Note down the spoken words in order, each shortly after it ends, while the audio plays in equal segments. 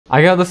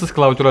Agarda siz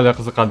klaviaturalarga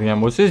qiziqadigan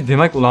bo'lsangiz,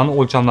 demak ularning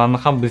o'lchamlarini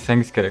ham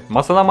bilsangiz kerak.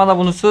 Masalan, mana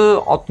bunisi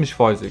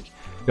 60%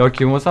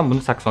 yoki bo'lmasam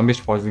buni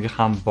 85%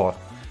 ham bor.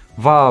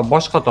 Va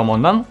boshqa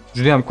tomondan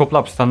juda ham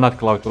ko'plab standart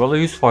klaviaturalar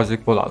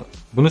 100% bo'ladi.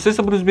 Bunisi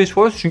esa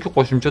 105% chunki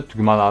qo'shimcha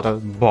tugmalari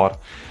bor.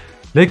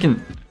 Lekin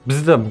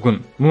bizda bugun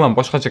umuman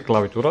boshqacha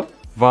klaviatura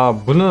va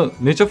buni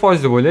necha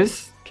foiz deb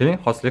o'ylaysiz? Keling,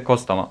 hozirlik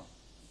ko'rsataman.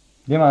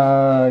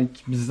 Demak,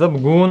 bizda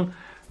bugun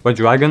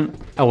Redragon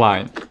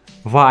Align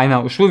va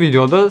aynan ushbu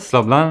videoda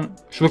sizlar bilan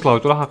ushbu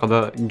klaviatura haqida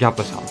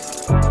gaplashamiz.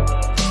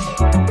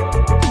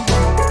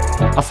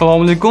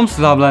 Assalomu alaykum,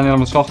 sizlar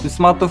bilan Shohid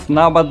Ismatov.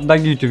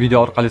 Navbatdagi YouTube video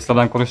orqali sizlar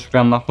bilan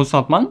ko'rishganimdan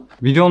xursandman.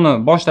 Videoni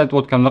boshida aytib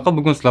o'tganimdek,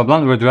 bugun sizlar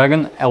bilan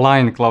Redragon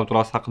Align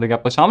klaviaturasi haqida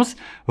gaplashamiz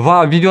va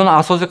videoni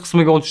asosiy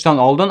qismiga o'tishdan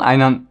oldin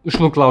aynan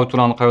ushbu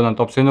klaviaturani qayerdan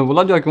topsangiz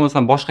bo'ladi yoki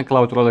bo'lmasa boshqa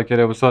klaviaturalar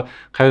kerak bo'lsa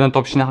qayerdan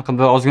topishini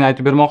haqida ozgina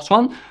aytib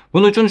bermoqchiman.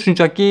 Buning uchun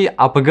shunchaki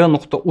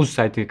apg.uz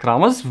saytiga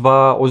kiramiz va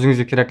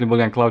o'zingizga kerakli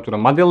bo'lgan klaviatura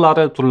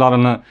modellari,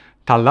 turlarini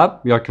tanlab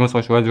yoki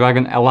masalan shu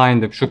Redragon Align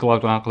deb shu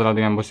klaviaturani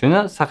qidiradigan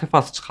bo'lsangiz,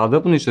 sahifasi chiqadi.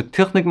 Buning ichida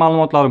texnik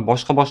ma'lumotlari,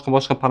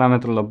 boshqa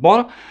parametrlar bor.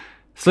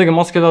 Sizlarga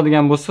mos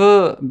keladigan bo'lsa,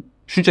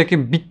 shunchaki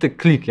bitta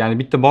klik, ya'ni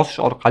bitta bosish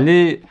orqali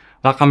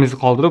raqamingizni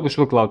qoldirib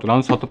ushbu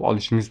klaviaturani sotib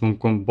olishingiz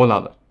mumkin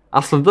bo'ladi.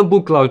 Aslida bu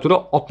klaviatura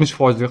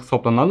 60% ga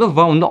hisoblanadi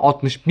va unda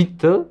 61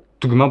 ta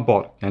tugma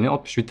bor, ya'ni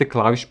 61 ta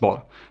klavish bor.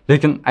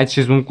 Lekin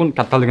aytishingiz mumkin,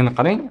 kattaligini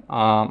qarang,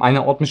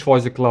 aynan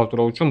 60%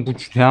 klaviatura uchun bu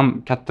juda ham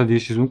katta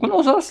deyishingiz mumkin.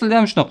 O'zi aslida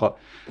ham shunaqa.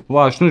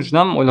 Va shuning uchun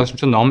ham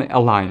o'ylashimcha nomi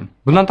Align.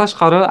 Bundan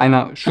tashqari,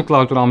 aynan shu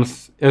klaviaturamiz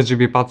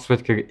RGB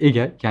podsvetkaga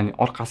ega, ya'ni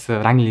orqasi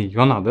rangli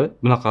yonadi.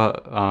 Bunaqa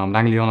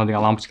rangli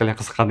yonadigan lampochkalarga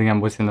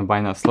qiziqadigan bo'lsangiz,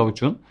 bayna sizlar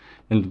uchun.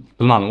 Endi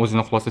bilmadim,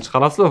 o'zingiz xulosa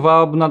chiqarasiz va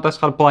bundan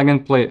tashqari plug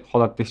and play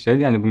holatda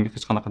ishlaydi, ya'ni bunga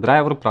hech qanaqa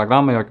driver,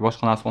 programma yoki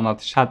boshqa narsa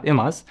o'rnatish shart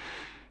emas.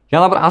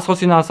 Yana bir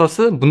asosiy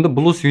narsasi bunda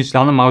blue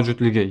switchlarning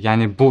mavjudligi,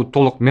 ya'ni bu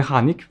to'liq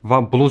mexanik va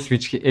blue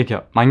switchga ega.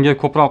 Menga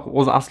ko'proq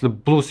o'zi asli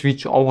blue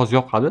switch ovoz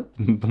yoqadi,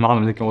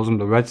 bilmadim, lekin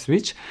o'zimda red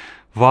switch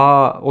va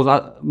o'zi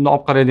buni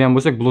olib qaraydigan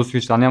bo'lsak, blue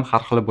switchlarni ham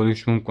har xil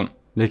bo'lishi mumkin.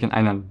 Lekin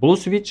aynan blue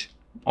switch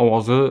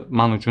ovozi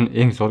men uchun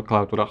eng zo'r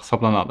klaviatura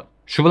hisoblanadi.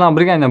 Shu bilan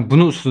birga aynan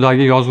buni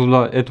ustidagi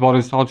yozuvlar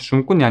e'tiboringizni tortishi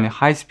mumkin, ya'ni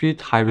high speed,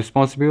 high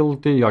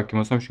responsibility yoki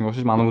bo'lmasam shunga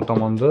o'xshash mana bu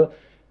tomonda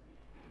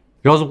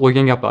yozib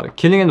qo'ygan gaplari.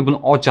 Keling endi buni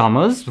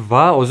ochamiz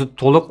va o'zi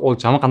to'liq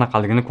o'lchami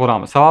qanaqaligini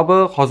ko'ramiz. Sababi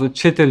hozir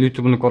chet el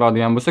YouTube'ini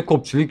ko'radigan bo'lsa,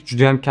 ko'pchilik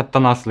juda ham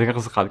katta narsalarga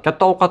qiziqadi.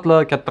 Katta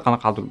ovqatlar, katta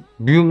qanaqadir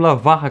buyumlar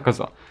va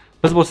hokazo.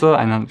 Biz bo'lsa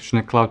aynan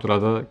shuni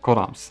klaviaturada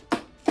ko'ramiz.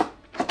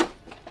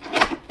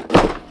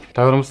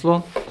 Tayyormisizlar?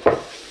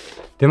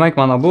 Demak,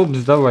 mana bu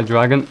bizda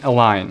Redragon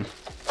Align.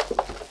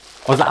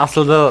 O'zi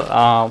aslida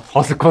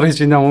hozir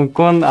ko'rishingiz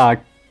mumkin,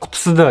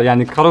 qutisida,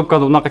 ya'ni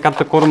korobkada unaqa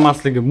katta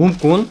ko'rinmasligi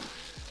mumkin.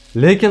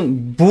 Lekin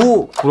bu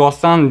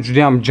rostdan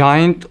juda ham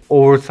giant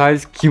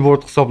oversize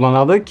keyboard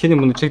hisoblanadi.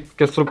 Keling buni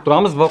chekka surib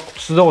turamiz va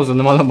qutisida o'zi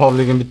nimalar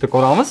borligini bitta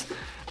ko'ramiz.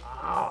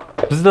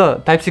 Bizda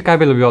Type-C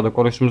kabeli bu yerda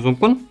ko'rishimiz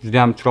mumkin. Juda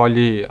ham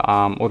chiroyli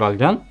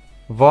o'ralgan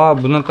va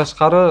bundan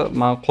tashqari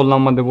men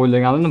qo'llanma deb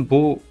o'ylaganim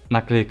bu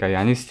nakleyka,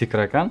 ya'ni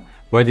stiker ekan.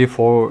 Ready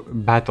for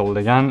battle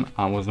degan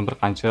o'zining bir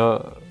qancha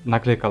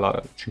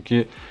nakleykalari. Chunki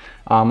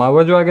men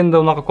Redragonda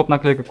unaqa ko'p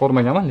nakleyka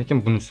ko'rmaganman, lekin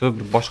bunisi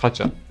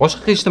boshqacha.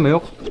 Boshqa hech nima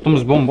yo'q,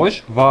 qutimiz bo'm-bo'sh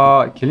va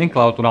keling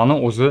klaviaturani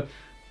o'zi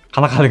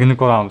qanaqaligini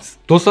ko'ramiz.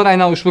 Do'stlar,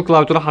 aynan ushbu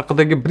klaviatura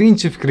haqidagi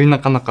birinchi fikringizni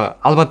qanaqa?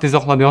 Albatta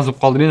izohlarda yozib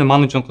qoldiring,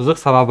 men uchun qiziq,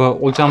 sababi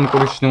o'lchamni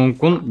ko'rishingiz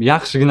mumkin,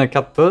 yaxshigina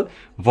katta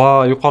va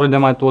yuqorida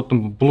ham aytib o'tdim,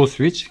 blue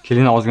switch.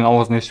 Keling ozgina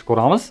ovozni eshitib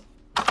ko'ramiz.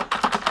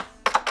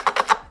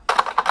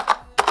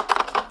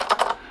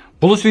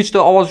 Blue switchda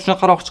ovoz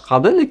shunaqaroq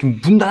chiqadi, lekin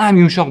bundan ham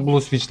yumshoq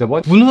blue switchda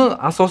bor. Buni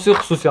asosiy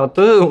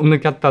xususiyati uni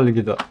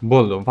kattaligida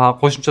bo'ldi va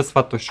qo'shimcha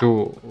sifatida shu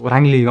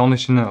rangli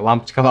yonishini,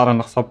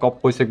 lampochkalarini hisobga olib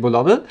qo'ysak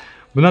bo'ladi.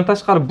 Bundan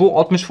tashqari bu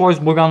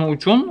 60% bo'lgani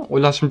uchun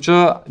o'ylashimcha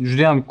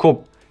juda ham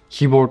ko'p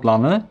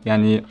keyboardlarni,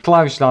 ya'ni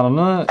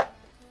klavishlarini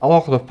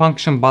alohida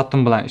function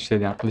button bilan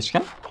ishlaydigan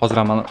qilishgan. Hozir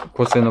ham mana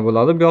ko'rsangiz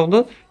bo'ladi bu yoqda.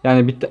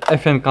 Ya'ni bitta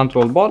FN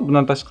control bor.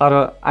 Bundan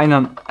tashqari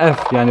aynan F,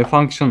 ya'ni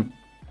function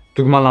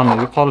tugmalarni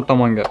yuqori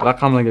tomonga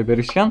raqamlarga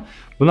berishgan.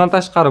 Bundan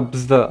tashqari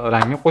bizda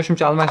rangni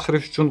qo'shimcha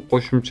almashtirish uchun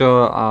qo'shimcha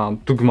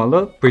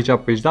tugmalar, page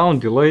up, page down,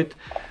 delete.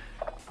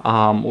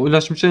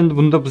 O'ylashimcha endi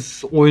bunda biz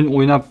o'yin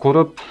o'ynab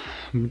ko'rib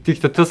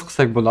bitta test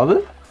qilsak bo'ladi.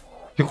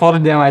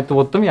 Yuqorida ham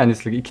aytib o'tdim, ya'ni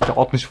sizlarga ikkita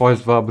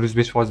 60% va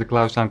 105%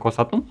 klavishlarni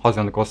ko'rsatdim.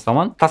 Hozir endi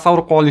ko'rsataman.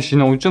 Tasavvur qilib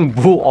olishingiz uchun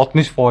bu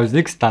 60%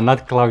 lik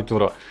standart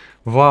klaviatura.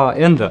 Va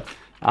endi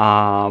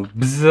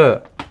bizni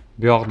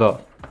bu yoqda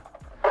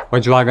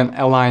Redragon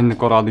Align'ni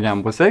ko'radigan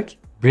bo'lsak,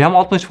 bu ham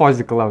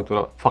 60%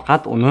 klaviatura,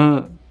 faqat uni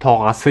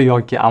tog'asi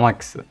yoki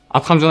amakisi.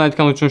 Adhamjon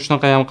aytgan uchun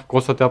shunaqa ham qilib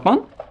ko'rsatyapman.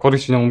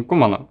 Ko'rishingiz mumkin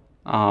mana.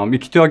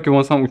 Ikkita yoki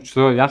bo'lmasam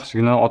 3ta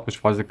yaxshigina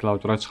 60%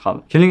 klaviatura chiqadi.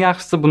 Keling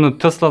yaxshisi buni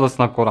testlarda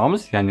sinab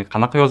ko'ramiz, ya'ni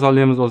qanaqa yoza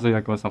olamiz o'zi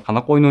yoki bo'lmasam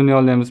qanaqa o'yin o'ynay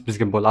olamiz,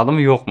 bizga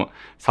bo'ladimi, yo'qmi?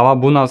 Sabab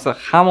bu narsa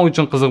hamma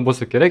uchun qiziq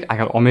bo'lsa kerak.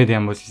 Agar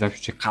olmaydigan bo'lsangiz ham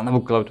shuncha qana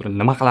bu klaviatura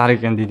nima qilar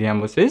ekan deydigan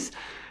bo'lsangiz,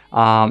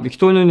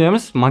 Ikkita o'yin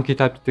o'ynaymiz, Monkey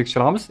Type'ni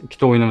tekshiramiz.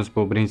 Ikkita o'yinimiz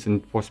bu. Birinchisi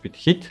Need for Speed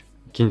Heat,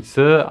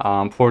 ikkinchisi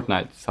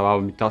Fortnite.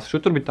 Sababi bittasi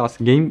shooter,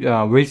 bittasi game,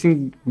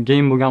 racing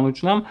game bo'lgani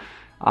uchun ham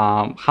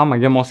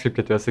hammaga mos kelib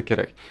ketaversa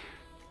kerak.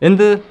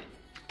 Endi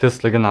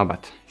testlarga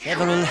navbat.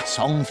 Several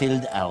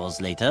song-filled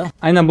hours later.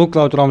 Aynan bu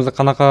klaviaturamizda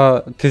qanaqa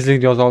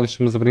tezlikda yoza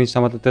olishimizni birinchi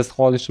navbatda test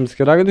qilib olishimiz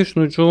kerak edi.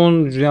 Shuning uchun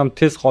juda ham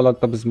tez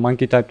holatda biz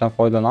Monkey Type'dan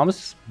foydalanamiz.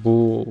 Bu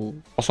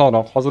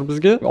osonroq hozir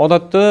bizga.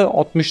 Odatda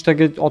 60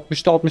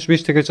 ta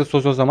 65 tagacha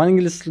so'z yozaman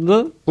ingliz tilida.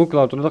 Bu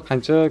klaviaturada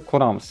qancha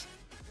ko'ramiz.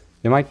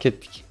 Demak,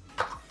 ketdik.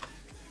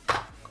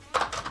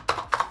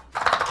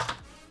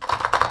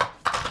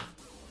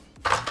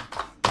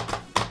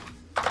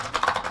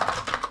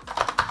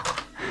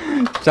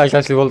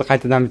 Chalkashlik bo'ldi,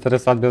 qaytadan bitta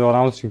reset berib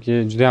yuboramiz chunki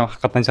juda ham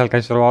haqiqatan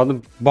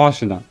chalkashtirib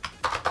boshidan.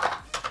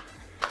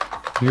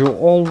 You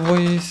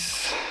always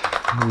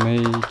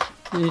make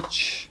it.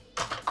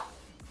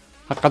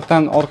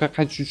 Haqiqatan orqa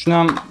qaytish uchun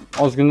ham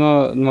ozgina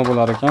nima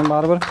bo'lar ekan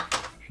baribir.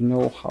 You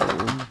know how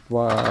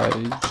why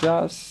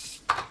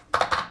just.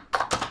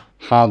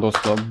 Ha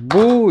do'stlar,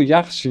 bu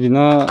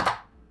yaxshigina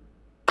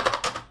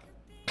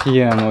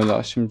qiyin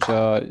o'ylashimcha.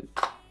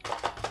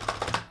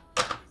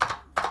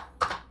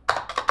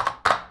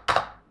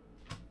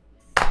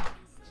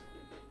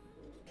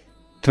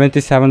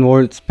 $27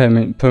 words per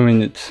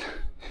minute.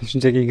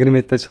 Shunchaki 20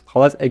 minutda chiqdi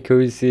xolos.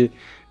 Accuracy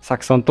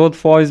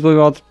 84% bo'lib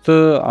yotibdi.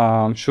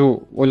 Shu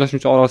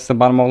o'ylashimcha orasida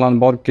barmoqlarning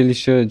borib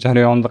kelishi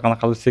jarayonida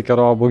qanaqadir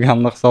sekinroq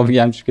bo'lganini hisobiga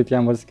ham tushib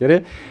ketgan bo'lsa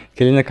kerak.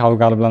 Kelinglar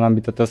Kavgar bilan ham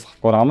bitta test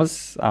qilib ko'ramiz.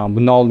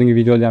 Bundan oldingi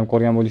videoda ham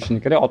ko'rgan bo'lishini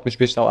kerak.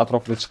 65 ta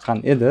atrofida chiqqan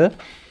edi.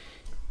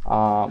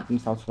 Buni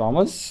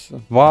solib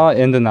va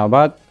endi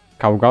navbat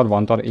Kavgar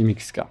Vantar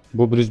MX ga.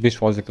 Bu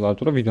 105%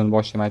 klaviatura. Videoni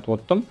boshida aytib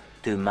o'tdim.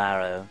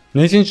 Tomorrow.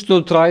 Nechinchi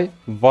to'l try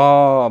va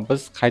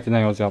biz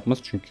qaytadan yozyapmiz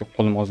chunki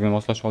qo'lim ozgina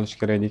moslashib olish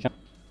kerak ekan.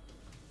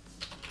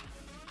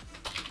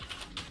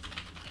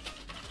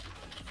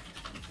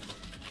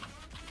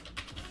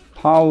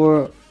 Power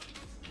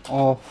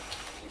of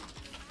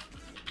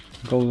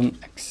golden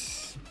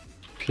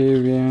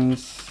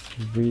experience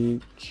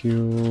VQ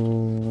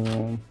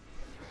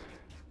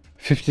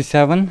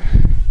 57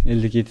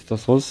 57 ta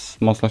so'z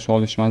moslashib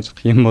olish mancha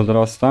qiyin bo'ldi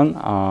rostdan.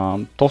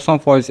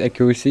 90%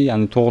 accuracy,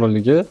 ya'ni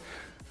to'g'riligi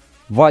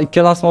va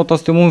ikkalasini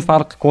o'rtasida umumiy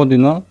farqi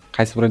kodini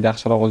qaysi birida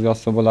yaxshiroq o'zi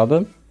yozsa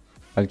bo'ladi.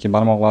 Balki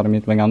barmoqlarim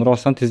yetmagan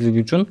rostdan tezligi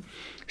uchun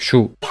shu.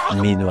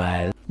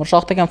 Meanwhile,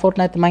 Murshoqda ham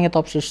Fortnite menga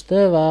topshirishdi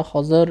va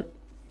hozir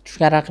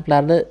tushgan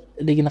raqiblarni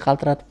ligini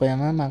qaltiratib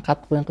qo'yaman. Men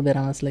qattiq o'yin qilib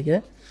beraman sizlarga.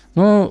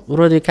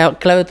 Vроде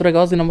klaviaturaga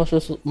ozgina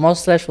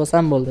moslash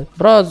bo'lsam bo'ldi.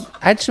 Biroz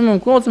aytishim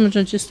mumkin, o'zim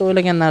uchun chista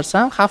o'ylagan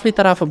narsam, xavfli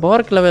tarafi bor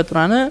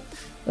klaviaturani.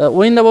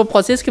 O'yinda bo'lib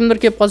qolsangiz, kimdir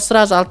kelib qolsa,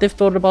 sразу Alt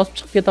F4 ni bosib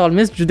chiqib keta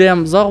olmaysiz. Juda ham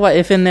uzoq va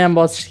FN ni ham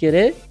bosish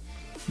kerak.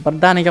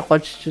 Birdaniga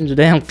qochish uchun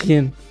juda ham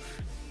qiyin.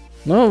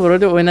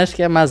 Vроде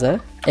o'ynashga maza.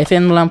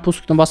 FN bilan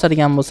puskni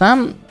bosadigan bo'lsam,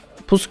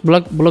 pusk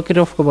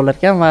blokirovka bo'lar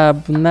ekan va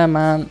bunda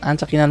men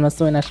ancha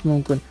qiynalmasdan o'ynashim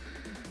mumkin.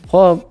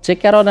 Xo'p,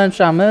 chekkaroqdan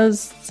tushamiz,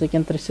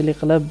 sekin tirikchilik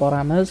qilib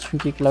boramiz,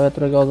 chunki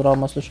klaviaturaga ozroq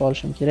moslashib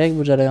olishim kerak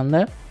bu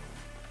jarayonda.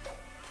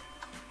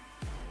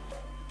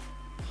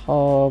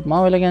 Xo'p, men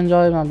o'ylagan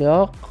joyim bu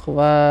yoq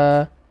va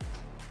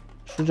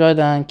shu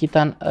joydan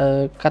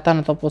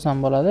katani topib olsam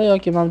bo'ladi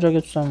yoki men bu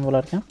joyga tushsam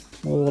bo'lar ekan.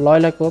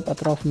 Loyla ko'p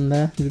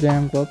atrofimda, juda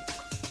ham ko'p.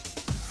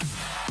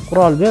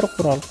 Qurol ber,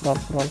 qurol.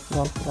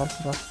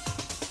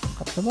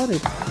 Qayerda bor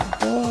edi?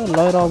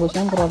 Loyroq bo'lsa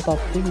ham qurol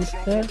topdik,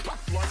 mister.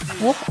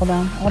 Yo'q,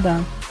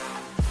 odam.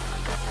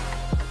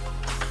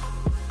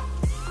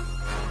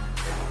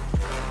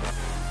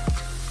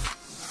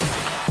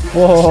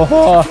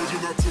 Oho.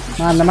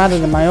 Men nima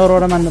dedim? Men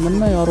yoraveraman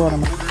dedimmi?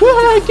 Yoraveraman.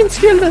 Voy, ikkinchi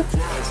keldi.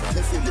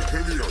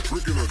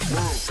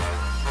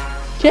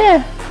 Ke?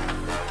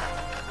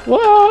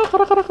 Voy,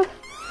 qara.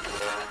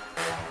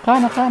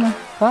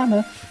 Qani.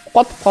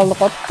 Qotib qoldi,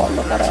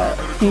 qara.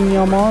 Eng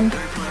yomon.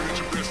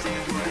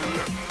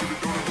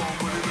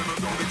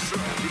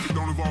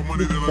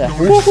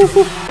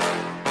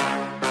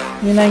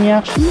 Menang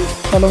yaxshimi?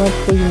 Salomat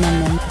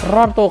qo'yingman.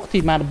 Birorta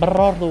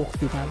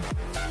o'qitmayman.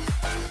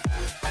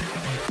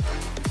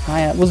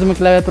 Mana o'zimning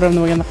klaviaturamni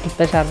bo'lganda qilib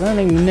tashardim,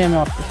 lekin bunda ham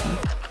yorib tashladim.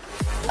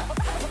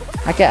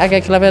 Aka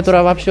klaviatura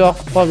вообще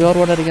yoqib qolib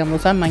yorib oladigan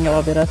bo'lsam, menga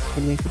olib berasiz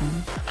pulga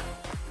kiraman.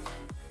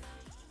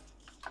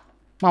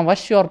 Men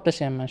вообще yorib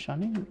tashlayman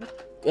shuni.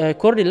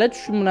 Ko'rdinglar,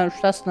 tushum bilan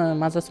uchtasini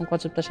mazasini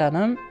qochib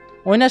tashladim.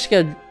 O'ynashga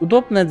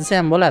udobno desa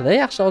ham bo'ladi.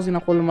 Yaxshi ozgina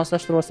qo'lni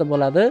moslashtirib olsa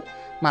bo'ladi.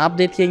 Men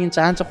update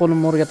kelguncha ancha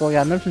qo'limni o'rgatib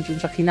olgandim, shuning uchun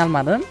uncha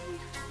qiynalmadim.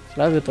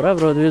 Klaviatura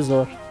birodar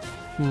zo'r.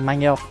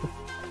 Menga yoqdi.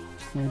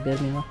 Men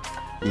bermayman.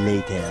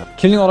 later.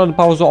 Keling orada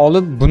pauza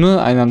olib, buni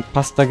aynan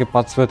pastdagi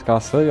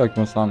podsvetkasi yoki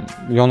masalan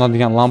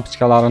yonadigan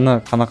lampochkalarini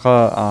qanaqa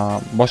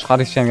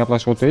boshqarishni ham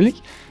gaplashib o'taylik.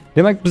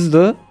 Demak,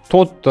 bizda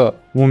 4 ta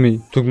umumiy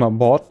tugma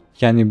bor.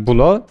 Ya'ni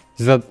bular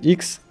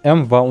ZX, M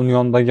va uning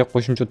yonidagi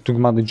qo'shimcha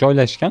tugmada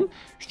joylashgan.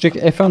 Shunchaki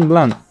FN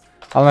bilan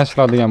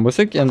almashtiradigan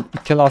bo'lsak, endi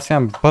ikkalasi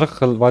ham bir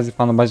xil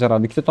vazifani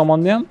bajaradi. Ikkita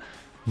tomonda ham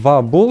va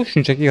bu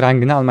shunchaki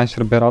rangini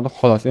almashtirib beradi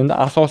xolos. Endi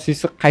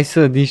asosiysi qaysi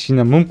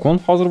deyishinglar mumkin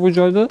hozir bu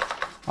joyda.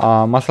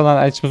 Masalan,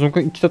 aytishimiz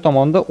mumkin, ikkita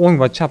tomonda o'ng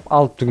va chap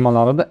alt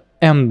tugmalarida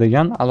M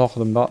degan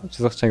alohida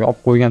chiziqchaga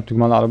olib qo'ygan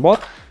tugmalari bor.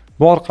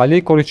 Bu orqali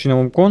ko'rishingiz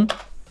mumkin.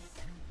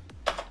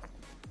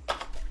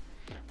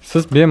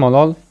 Siz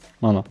bemalol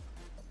mana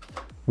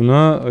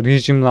uni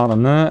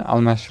rejimlarini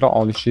almashtira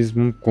olishingiz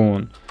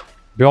mumkin.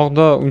 Bu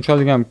yoqda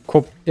unchalik ham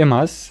ko'p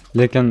emas,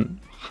 lekin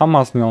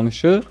hammasini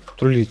yonishi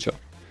turlicha.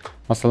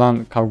 Masalan,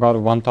 Kavgar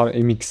Vantar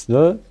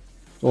MX'da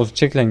o'zi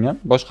cheklangan,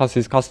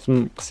 boshqasiz custom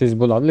qilsangiz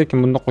bo'ladi, lekin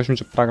bunda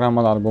qo'shimcha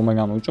programmalar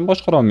bo'lmagani uchun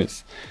boshqara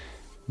olmaysiz.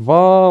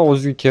 Va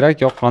o'ziga kerak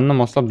yoqqanini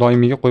moslab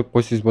doimiyga qo'yib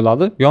qo'ysangiz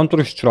bo'ladi.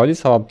 Yontirish chiroyli,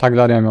 sababi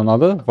taglari ham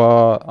yonadi va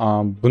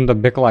bunda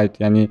backlight,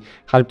 ya'ni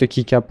har bitta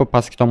keycapi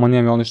pastki tomoni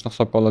ham yonishni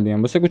hisobga oladigan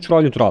bo'lsak, u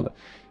chiroyli turadi.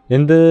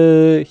 Endi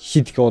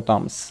hitga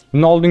o'tamiz.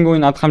 Bundan oldingi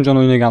o'yin Adhamjon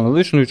o'ynagan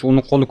edi, shuning uchun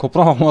uni qo'li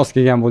ko'proq mos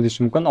kelgan bo'lishi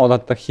mumkin.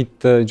 Odatda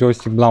hitni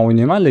joystick bilan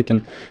o'ynayman, lekin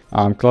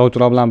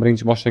klaviatura bilan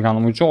birinchi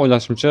boshlaganim uchun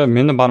o'ylashimcha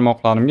meni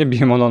barmoqlarimga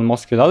bemalol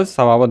mos keladi,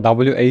 sababi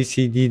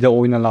WACD da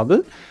o'ynaladi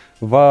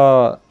va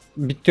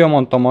bitta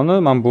yomon tomoni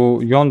men bu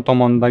yon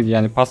tomondagi,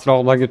 ya'ni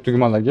pastroqdagi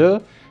tugmalarga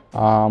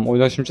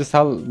o'ylashimcha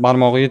sal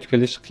barmog'i yetib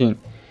kelishi qiyin.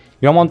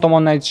 Yomon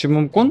tomonni aytishim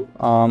mumkin,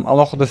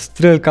 alohida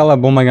strelkalar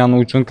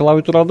bo'lmagani uchun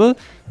klaviaturada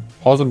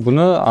hozir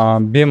buni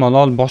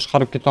bemalol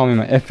boshqarib keta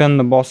olmayman. FN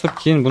ni bosib,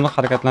 keyin buni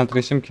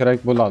harakatlantirishim kerak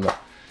bo'ladi.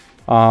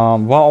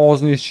 Va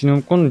ovozni eshitishingiz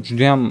mumkin,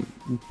 juda ham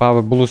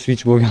blue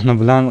switch bo'lgani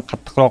bilan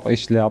qattiqroq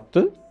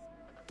eshitilyapti.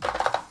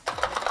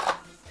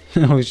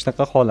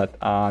 Shunaqa holat.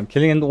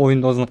 Keling endi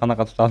o'yinda o'zini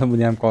qanaqa tutadi,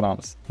 buni ham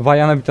ko'ramiz. Va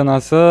yana bitta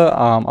narsa,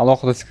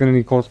 alohida screen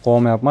record qilib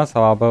olmayapman,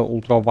 sababi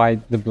ultra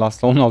wide deb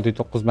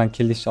 16:9 bilan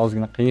kelish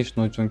ozgina qiyin,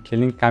 shuning uchun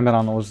keling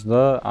kamerani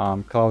o'zida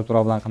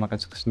klaviatura bilan qanaqa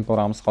chiqishini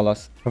ko'ramiz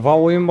xolos. Va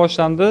o'yin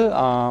boshlandi.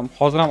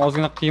 Hozir ham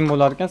ozgina qiyin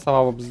bo'lar ekan,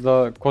 sababi bizda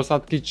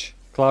ko'rsatkich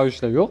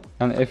klavishlar yo'q.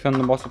 Ya'ni FN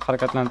ni bosib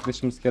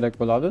harakatlantirishimiz kerak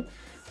bo'ladi.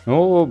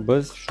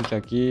 Biz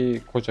shunchaki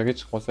ko'chaga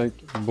chiqib olsak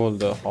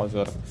bo'ldi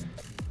hozir.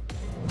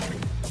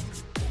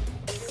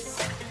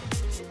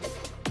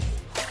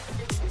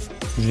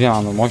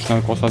 Judayam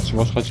mashinani ko'rsatishi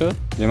boshqacha.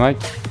 Demak,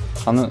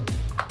 qani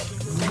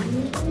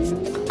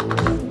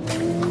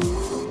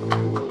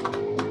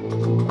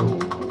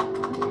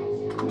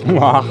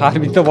har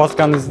bitta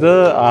bosganingizda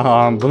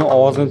buni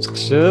ovozini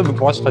chiqishi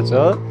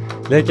boshqacha,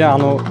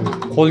 lekin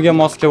qo'lga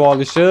mos kelib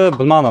olishi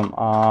bilmadim.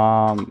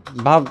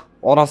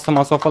 Orasida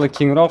masofalar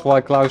kengroq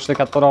va klavishlar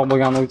kattaroq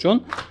bo'lgani uchun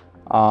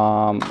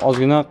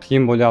ozgina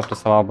qiyin bo'lyapti,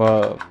 sababi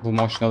bu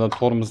mashinada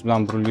tormoz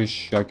bilan burilish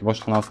yoki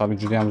boshqa narsalar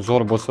juda ham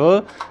zo'r bo'lsa,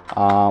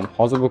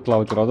 hozir bu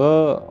klaviaturada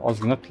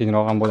ozgina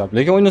qiyinroq ham bo'lyapti.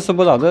 Lekin o'ynasa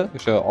bo'ladi.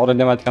 O'sha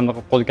orada ham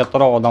aytgandek qo'li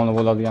kattaroq odamlar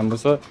bo'ladigan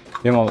bo'lsa,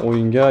 bemalol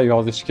o'yinga,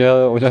 yozishga,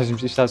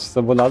 o'ylashimcha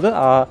ishlatishsa bo'ladi.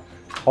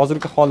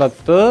 Hozirgi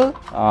holatda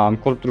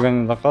ko'rib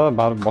turganingizda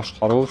baribir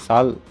boshqaruv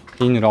sal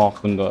qiyinroq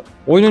bunda.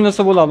 O'yin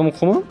o'ynasa bo'ladi,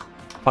 muhimi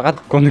faqat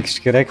ko'nikish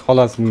kerak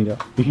xolos bunga.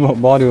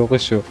 Bor yo'qi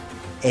shu.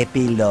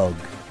 Epilog.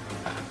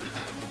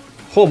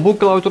 Xo'p, bu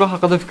klaviatura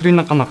haqida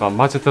fikringiz qanaqa?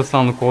 Barcha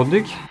testlarni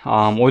ko'rdik.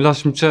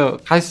 O'ylashimcha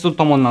qaysi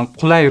tomondan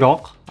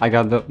qulayroq,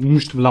 agarda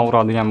musht bilan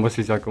uradigan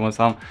bo'lsangiz yoki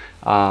bo'lmasam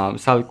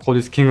sal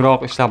qo'lingiz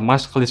kengroq ishlab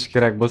mashq qilish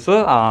kerak bo'lsa,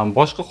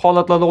 boshqa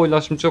holatlarda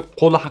o'ylashimcha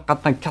qo'li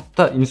haqiqatan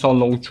katta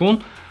insonlar uchun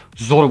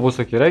zo'r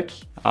bo'lsa kerak.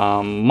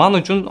 Men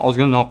uchun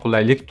ozgina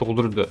noqulaylik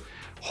tug'dirdi.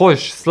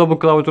 Xo'sh, sizlar bu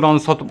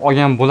klaviaturani sotib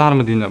olgan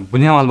bo'larmidinglar?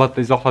 Buni ham albatta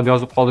izohlarda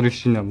yozib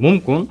qoldirishingiz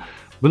mumkin.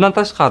 Bundan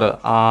tashqari,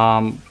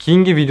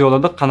 keyingi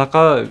videolarda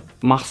qanaqa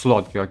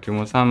mahsulot yoki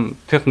bo'lmasam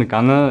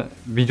texnikani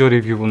video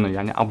revyuvini,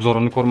 ya'ni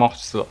obzorini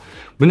ko'rmoqchisizlar.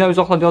 Buni ham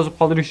izohlarda yozib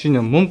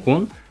qoldirishingiz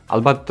mumkin.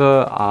 Albatta,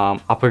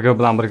 APG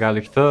bilan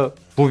birgalikda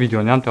bu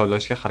videoni ham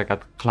tayyorlashga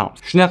harakat qilamiz.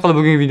 Shunday qilib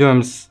bugungi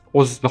videomiz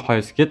o'z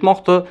nihoyasiga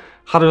yetmoqda.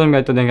 Har doimgi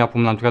aytadigan gapim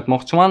bilan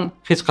tugatmoqchiman.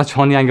 Hech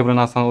qachon yangi bir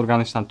narsani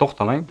o'rganishdan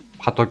to'xtamang.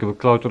 Hattoki bu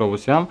klaviatura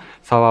bo'lsa ham,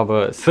 sababi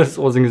siz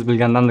o'zingiz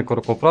bilgandan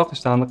ko'ra ko'proq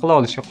ishlarni qila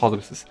olishga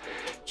qodirsiz.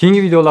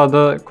 Keyingi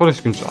videolarda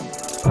ko'rishguncha.